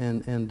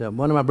 and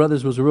one of my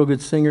brothers was a real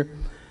good singer.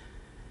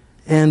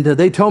 And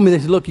they told me, they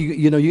said, look,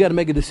 you know, you got to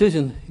make a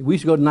decision. We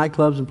used to go to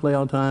nightclubs and play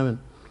all the time. And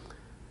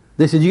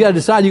they said, you got to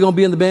decide you're going to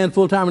be in the band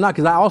full time or not,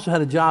 because I also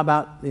had a job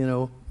out, you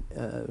know,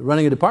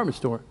 running a department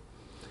store.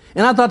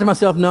 And I thought to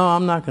myself, no,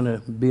 I'm not going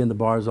to be in the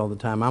bars all the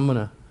time. I'm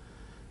going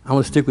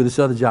to stick with this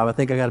other job. I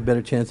think I got a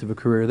better chance of a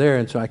career there.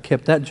 And so I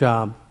kept that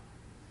job.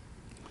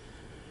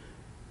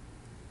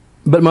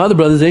 But my other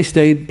brothers, they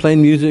stayed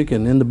playing music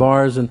and in the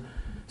bars. And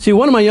see,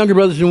 one of my younger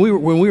brothers, when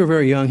we were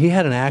very young, he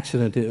had an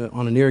accident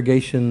on an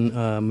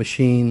irrigation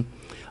machine.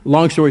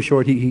 Long story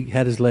short, he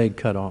had his leg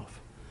cut off.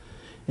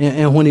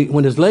 And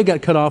when his leg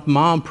got cut off,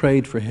 Mom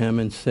prayed for him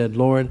and said,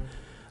 Lord,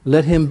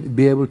 let him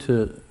be able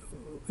to,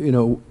 you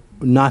know,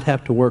 not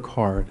have to work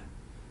hard.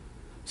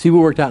 See, we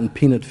worked out in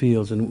peanut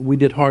fields and we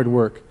did hard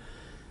work.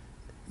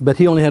 But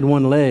he only had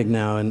one leg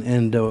now,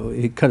 and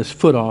he cut his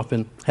foot off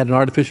and had an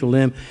artificial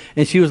limb.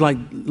 And she was like,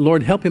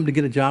 Lord, help him to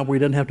get a job where he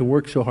doesn't have to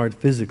work so hard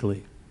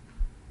physically.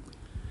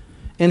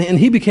 And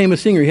he became a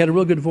singer. He had a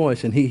real good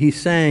voice, and he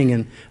sang.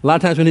 And a lot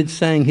of times when he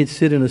sang, he'd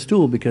sit in a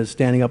stool because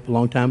standing up a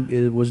long time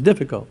it was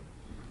difficult.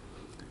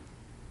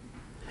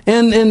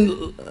 And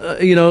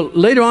you know,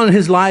 later on in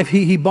his life,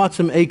 he bought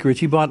some acreage.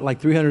 He bought like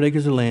 300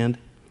 acres of land.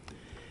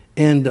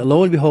 And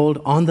lo and behold,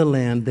 on the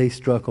land, they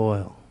struck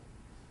oil.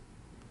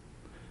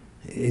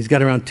 He's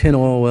got around 10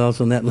 oil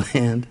wells on that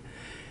land.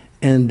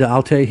 And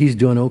I'll tell you, he's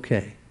doing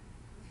okay.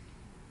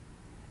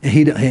 And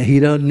he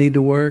doesn't need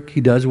to work.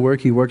 He does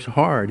work. He works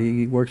hard.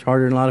 He works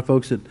harder than a lot of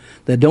folks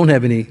that don't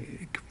have any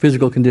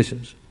physical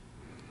conditions.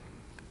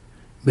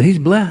 But he's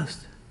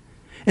blessed.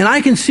 And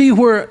I can see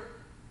where,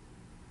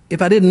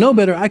 if I didn't know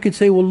better, I could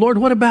say, well, Lord,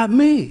 what about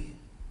me?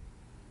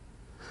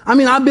 I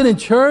mean, I've been in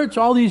church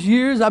all these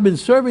years. I've been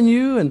serving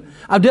you, and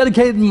I've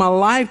dedicated my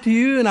life to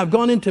you, and I've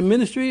gone into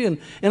ministry, and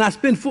I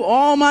spend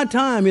all my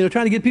time, you know,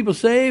 trying to get people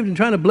saved and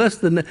trying to bless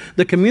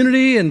the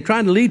community and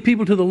trying to lead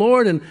people to the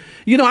Lord. And,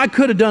 you know, I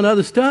could have done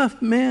other stuff,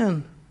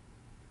 man.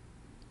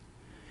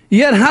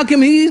 Yet, how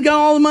come he's got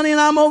all the money and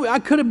I'm over? I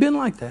could have been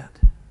like that.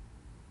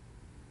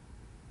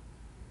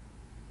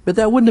 But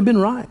that wouldn't have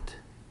been right.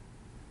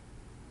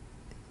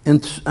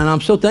 And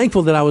I'm so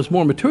thankful that I was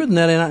more mature than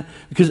that,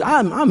 because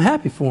I'm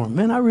happy for him,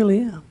 man. I really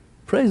am.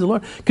 Praise the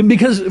Lord.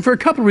 Because for a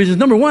couple of reasons.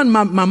 Number one,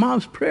 my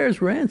mom's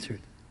prayers were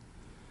answered.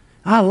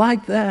 I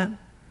like that.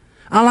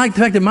 I like the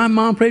fact that my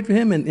mom prayed for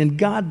him and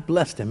God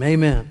blessed him.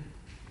 Amen.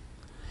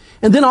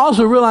 And then I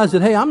also realized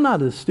that, hey, I'm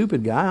not a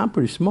stupid guy. I'm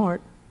pretty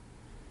smart.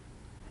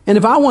 And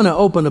if I want to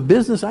open a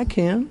business, I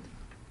can.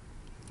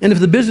 And if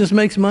the business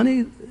makes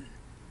money,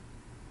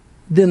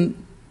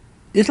 then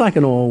it's like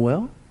an oil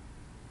well.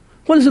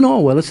 What is an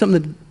oil well? It's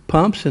something that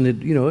pumps,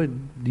 and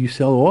you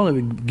sell oil and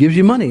it gives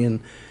you money. And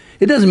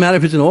it doesn't matter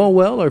if it's an oil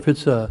well or if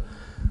it's a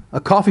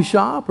coffee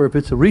shop or if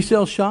it's a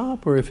resale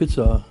shop or if it's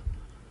a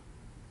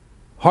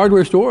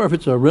hardware store or if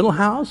it's a rental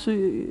house.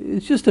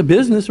 It's just a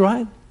business,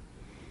 right?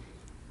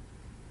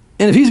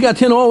 And if he's got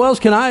 10 oil wells,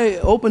 can I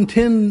open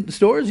 10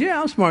 stores?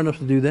 Yeah, I'm smart enough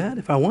to do that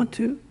if I want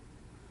to.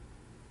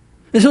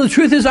 And so the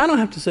truth is, I don't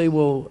have to say,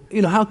 well,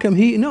 how come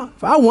he? No,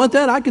 if I want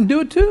that, I can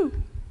do it too.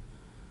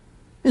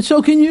 And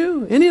so can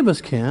you. Any of us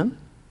can.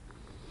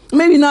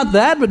 Maybe not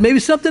that, but maybe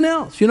something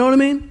else. You know what I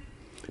mean?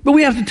 But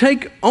we have to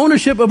take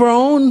ownership of our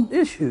own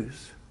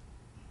issues.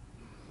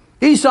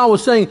 Esau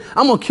was saying,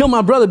 I'm going to kill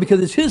my brother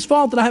because it's his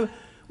fault that I have.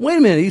 Wait a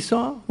minute,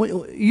 Esau.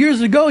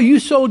 Years ago, you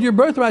sold your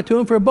birthright to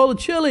him for a bowl of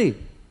chili.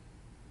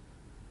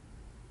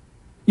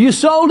 You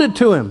sold it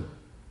to him.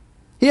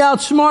 He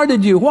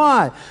outsmarted you.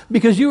 Why?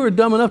 Because you were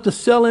dumb enough to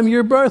sell him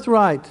your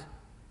birthright.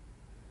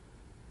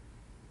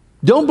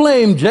 Don't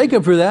blame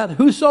Jacob for that.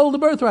 Who sold the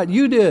birthright?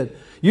 You did.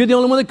 You're the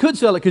only one that could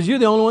sell it because you're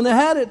the only one that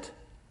had it.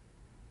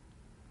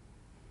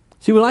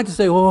 See, we like to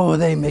say, oh,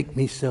 they make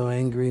me so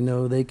angry.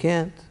 No, they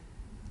can't.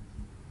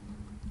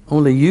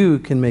 Only you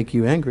can make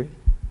you angry.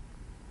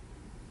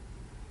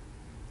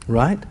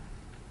 Right?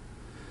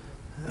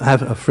 I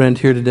have a friend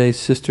here today,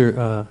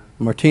 Sister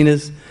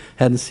Martinez.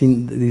 Hadn't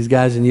seen these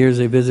guys in years.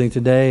 They're visiting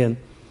today. And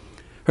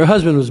her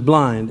husband was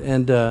blind.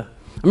 And I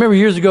remember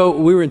years ago,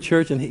 we were in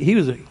church, and he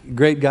was a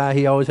great guy.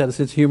 He always had a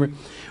sense of humor.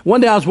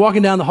 One day, I was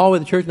walking down the hallway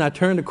of the church, and I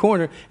turned the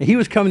corner, and he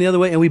was coming the other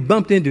way, and we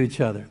bumped into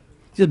each other.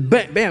 Just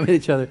bam, bam, hit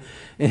each other.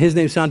 And his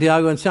name's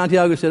Santiago. And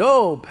Santiago said,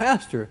 oh,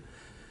 Pastor,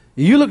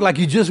 you look like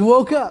you just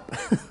woke up.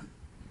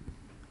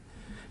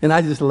 And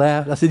I just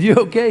laughed. I said, you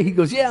okay? He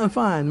goes, yeah, I'm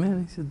fine,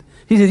 man.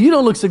 He said, you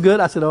don't look so good.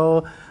 I said,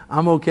 oh,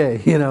 I'm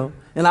okay, you know.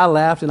 And I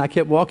laughed, and I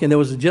kept walking. There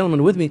was a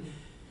gentleman with me,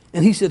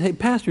 and he said, hey,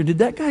 Pastor, did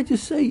that guy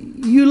just say,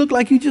 you look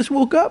like you just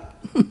woke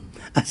up?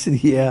 I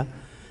said, yeah.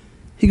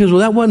 He goes, well,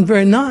 that wasn't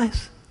very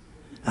nice.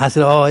 I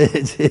said, oh,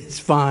 it's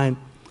fine.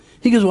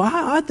 He goes, well,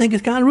 I think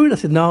it's kind of rude. I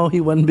said, no,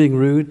 he wasn't being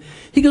rude.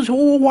 He goes,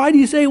 well, why do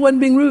you say he wasn't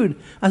being rude?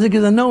 I said,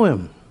 because I know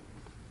him.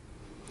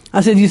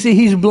 I said, you see,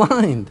 he's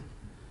blind.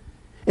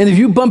 And if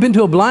you bump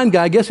into a blind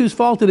guy, guess whose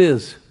fault it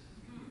is?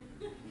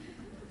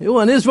 It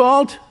wasn't his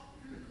fault.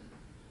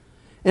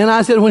 And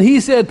I said, when he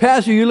said,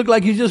 Pastor, you look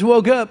like you just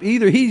woke up,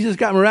 either he just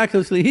got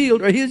miraculously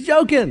healed or he was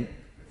joking.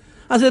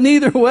 I said,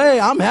 either way,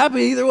 I'm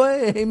happy either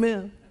way.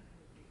 Amen.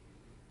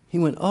 He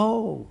went,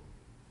 oh.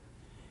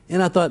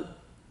 And I thought,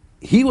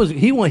 he was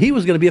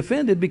going to be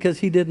offended because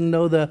he didn't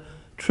know the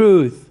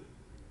truth.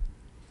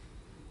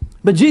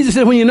 But Jesus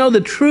said, when you know the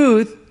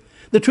truth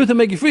will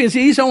make you free. And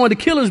see, Esau wanted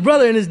to kill his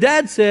brother, and his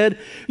dad said,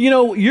 you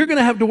know, you're going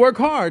to have to work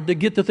hard to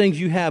get the things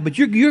you have, but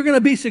you're going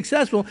to be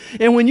successful.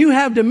 And when you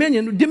have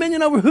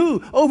dominion over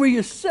who? Over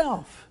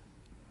yourself.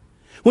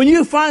 When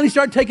you finally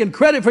start taking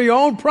credit for your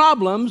own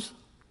problems,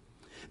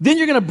 then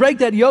you're going to break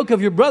that yoke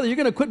of your brother. You're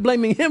going to quit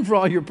blaming him for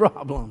all your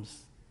problems.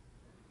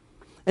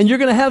 And you're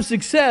going to have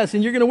success,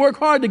 and you're going to work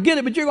hard to get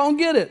it, but you're going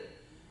to get it.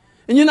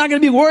 And you're not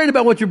going to be worried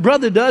about what your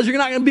brother does. You're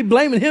not going to be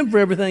blaming him for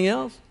everything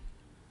else.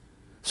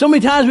 So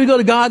many times we go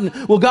to God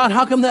and, well, God,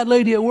 how come that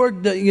lady at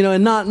work,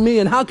 and not me?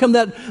 And how come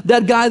that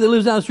guy that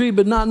lives down the street,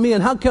 but not me?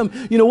 And how come,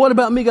 what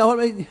about me, God? What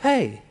about me?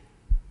 Hey,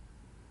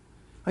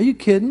 are you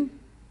kidding?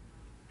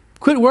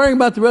 Quit worrying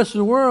about the rest of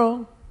the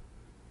world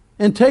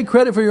and take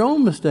credit for your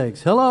own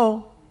mistakes.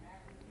 Hello?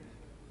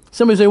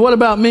 Somebody say, what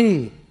about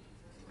me?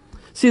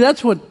 See,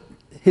 that's what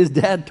his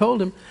dad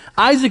told him.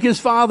 Isaac, his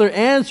father,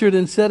 answered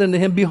and said unto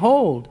him,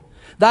 behold,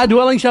 thy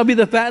dwelling shall be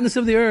the fatness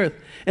of the earth,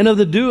 and of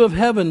the dew of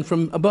heaven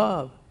from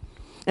above.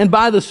 And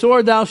by the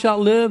sword thou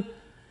shalt live,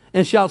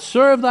 and shalt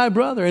serve thy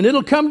brother. And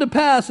it'll come to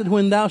pass that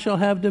when thou shalt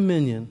have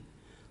dominion,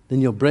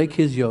 then you'll break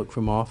his yoke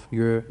from off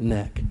your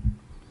neck.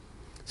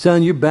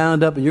 Son, you're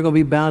bound up, and you're going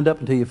to be bound up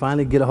until you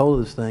finally get a hold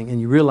of this thing,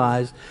 and you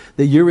realize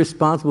that you're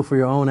responsible for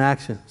your own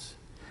actions.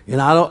 You're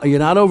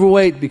not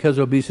overweight because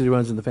obesity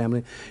runs in the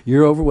family.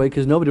 You're overweight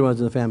because nobody runs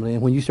in the family.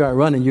 And when you start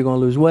running, you're going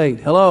to lose weight.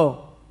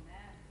 Hello?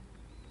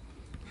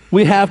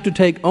 We have to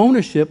take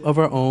ownership of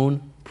our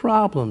own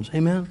problems.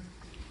 Amen?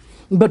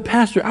 But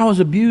Pastor, I was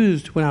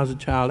abused when I was a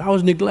child. I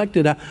was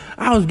neglected.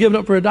 I was given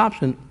up for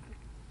adoption.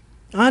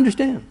 I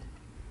understand.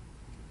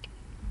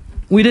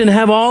 We didn't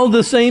have all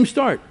the same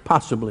start,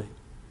 possibly.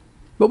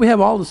 But we have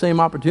all the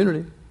same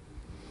opportunity.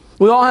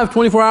 We all have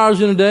 24 hours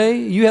in a day.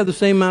 You have the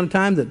same amount of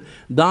time that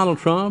Donald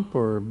Trump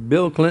or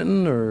Bill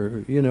Clinton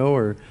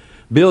or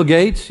Bill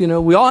Gates.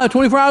 We all have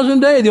 24 hours in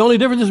a day. The only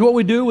difference is what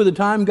we do with the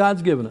time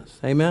God's given us.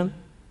 Amen?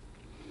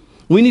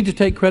 We need to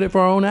take credit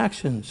for our own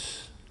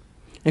actions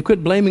and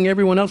quit blaming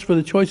everyone else for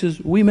the choices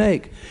we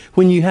make.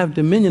 When you have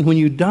dominion, when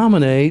you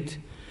dominate,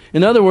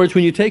 in other words,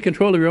 when you take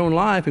control of your own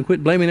life and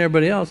quit blaming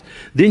everybody else,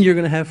 then you're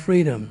going to have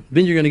freedom.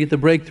 Then you're going to get the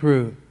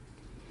breakthrough.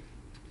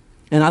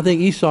 And I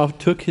think Esau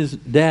took his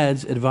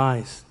dad's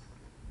advice.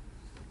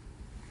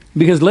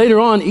 Because later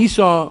on,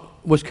 Esau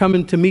was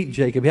coming to meet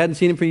Jacob. He hadn't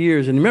seen him for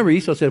years. And remember,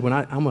 Esau said,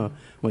 I'm going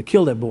to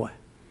kill that boy.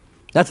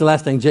 That's the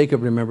last thing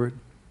Jacob remembered.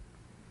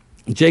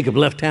 Jacob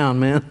left town,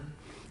 man.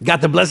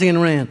 Got the blessing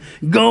and ran.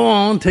 Go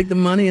on, take the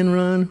money and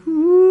run.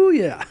 Ooh,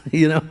 yeah.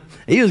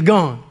 He was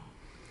gone.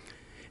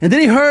 And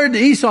then he heard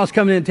that Esau's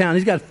coming into town.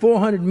 He's got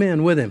 400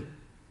 men with him.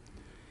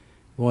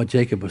 Boy,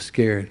 Jacob was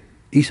scared.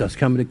 Esau's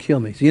coming to kill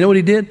me. So you know what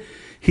he did?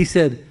 He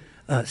said,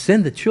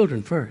 send the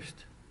children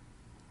first.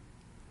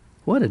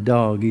 What a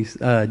dog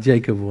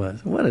Jacob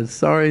was. What a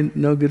sorry,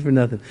 no good for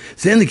nothing.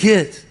 Send the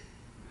kids.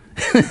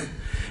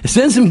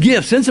 Send some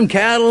gifts. Send some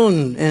cattle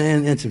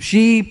and some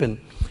sheep. And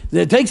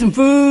take some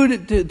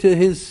food to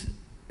his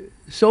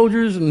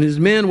soldiers and his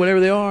men, whatever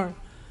they are.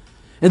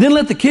 And then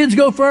let the kids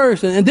go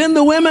first. And then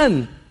the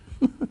women.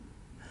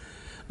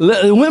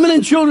 The women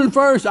and children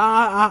first.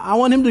 I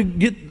want him to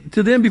get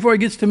to them before he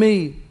gets to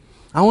me.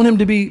 I want him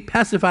to be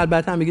pacified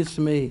by the time he gets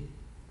to me.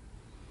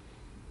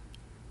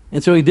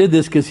 And so he did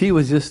this because he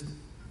was just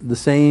the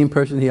same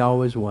person he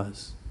always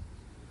was.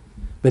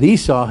 But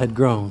Esau had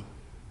grown.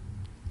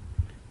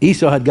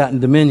 Esau had gotten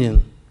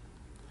dominion.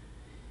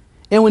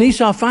 And when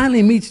Esau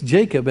finally meets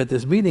Jacob at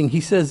this meeting, he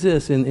says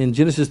this in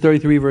Genesis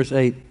 33, verse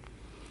 8.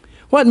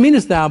 What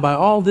meanest thou by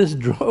all this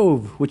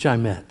drove which I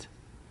met?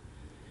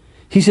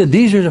 He said,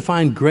 these are to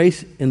find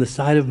grace in the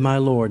sight of my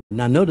Lord.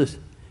 Now notice,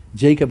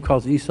 Jacob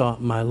calls Esau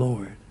my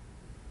Lord.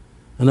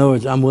 In other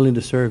words, I'm willing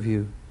to serve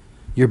you.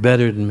 You're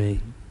better than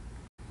me.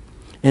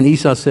 And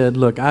Esau said,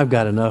 look, I've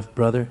got enough,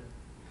 brother.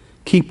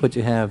 Keep what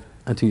you have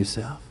unto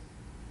yourself.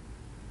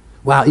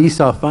 Wow,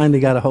 Esau finally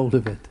got a hold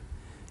of it.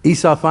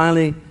 Esau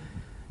finally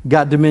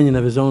got dominion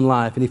of his own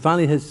life, and he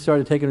finally had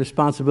started taking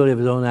responsibility of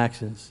his own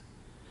actions.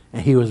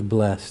 And he was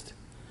blessed.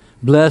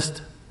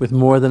 Blessed with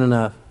more than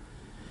enough.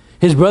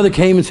 His brother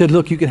came and said,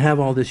 look, you can have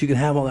all this. You can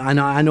have all that.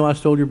 I know I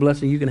stole your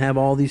blessing. You can have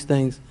all these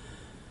things.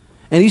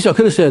 And Esau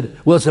could have said,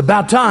 well, it's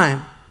about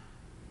time.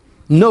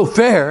 No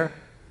fair.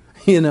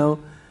 You know,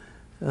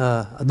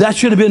 that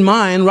should have been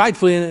mine,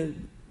 rightfully.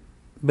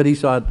 But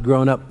Esau had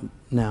grown up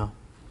now.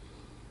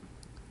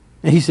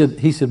 And he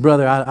said,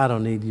 brother, I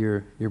don't need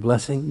your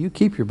blessing. You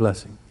keep your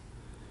blessing.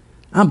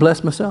 I'm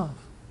blessed myself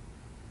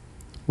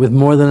with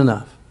more than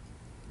enough.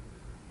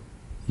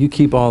 You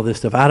keep all this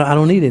stuff. I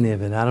don't need any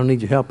of it. I don't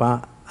need your help.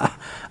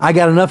 I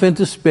got enough and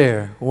to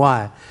spare.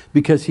 Why?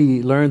 Because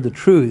he learned the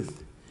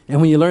truth. And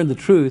when you learn the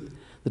truth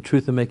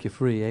will make you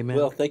free. Amen.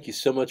 Well, thank you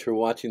so much for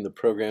watching the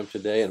program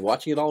today and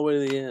watching it all the way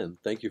to the end.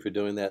 Thank you for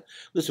doing that.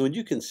 Listen, would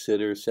you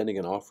consider sending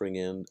an offering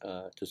in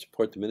to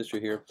support the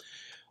ministry here?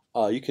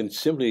 You can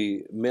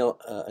simply mail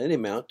any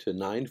amount to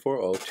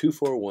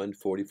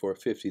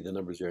 940-241-4450. The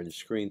number's there on your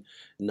screen,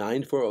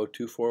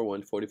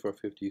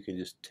 940-241-4450. You can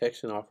just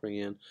text an offering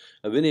in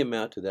of any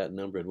amount to that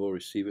number and we'll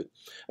receive it.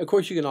 Of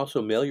course, you can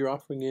also mail your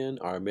offering in.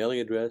 Our mailing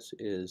address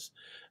is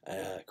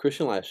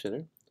Christian Life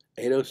Center,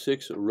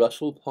 806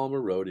 Russell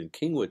Palmer Road in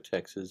Kingwood,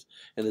 Texas,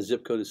 and the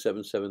zip code is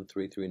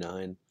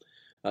 77339.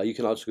 You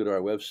can also go to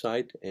our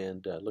website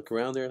and look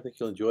around there. I think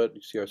you'll enjoy it.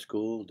 You see our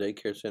school,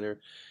 daycare center,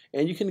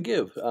 and you can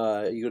give.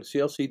 You go to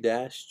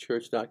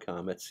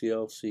clc-church.com. That's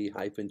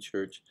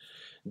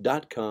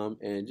clc-church.com,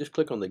 and just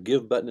click on the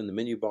Give button in the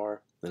menu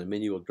bar, and the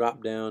menu will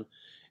drop down,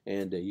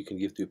 and you can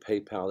give through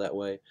PayPal that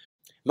way.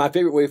 My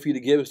favorite way for you to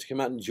give is to come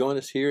out and join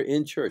us here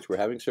in church. We're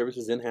having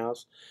services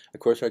in-house.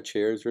 Of course, our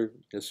chairs are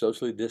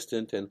socially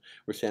distant, and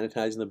we're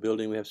sanitizing the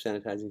building. We have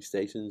sanitizing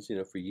stations,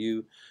 for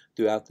you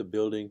throughout the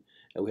building.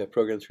 We have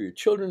programs for your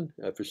children,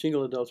 for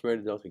single adults,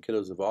 married adults, and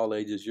kiddos of all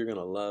ages. You're going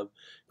to love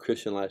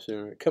Christian Life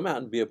Center. Come out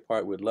and be a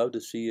part. We'd love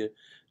to see you,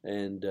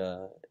 and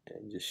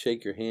just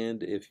shake your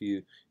hand if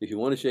you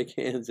want to shake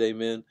hands,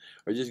 amen,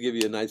 or just give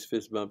you a nice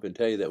fist bump and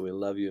tell you that we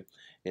love you.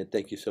 And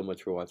thank you so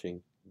much for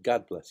watching.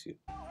 God bless you.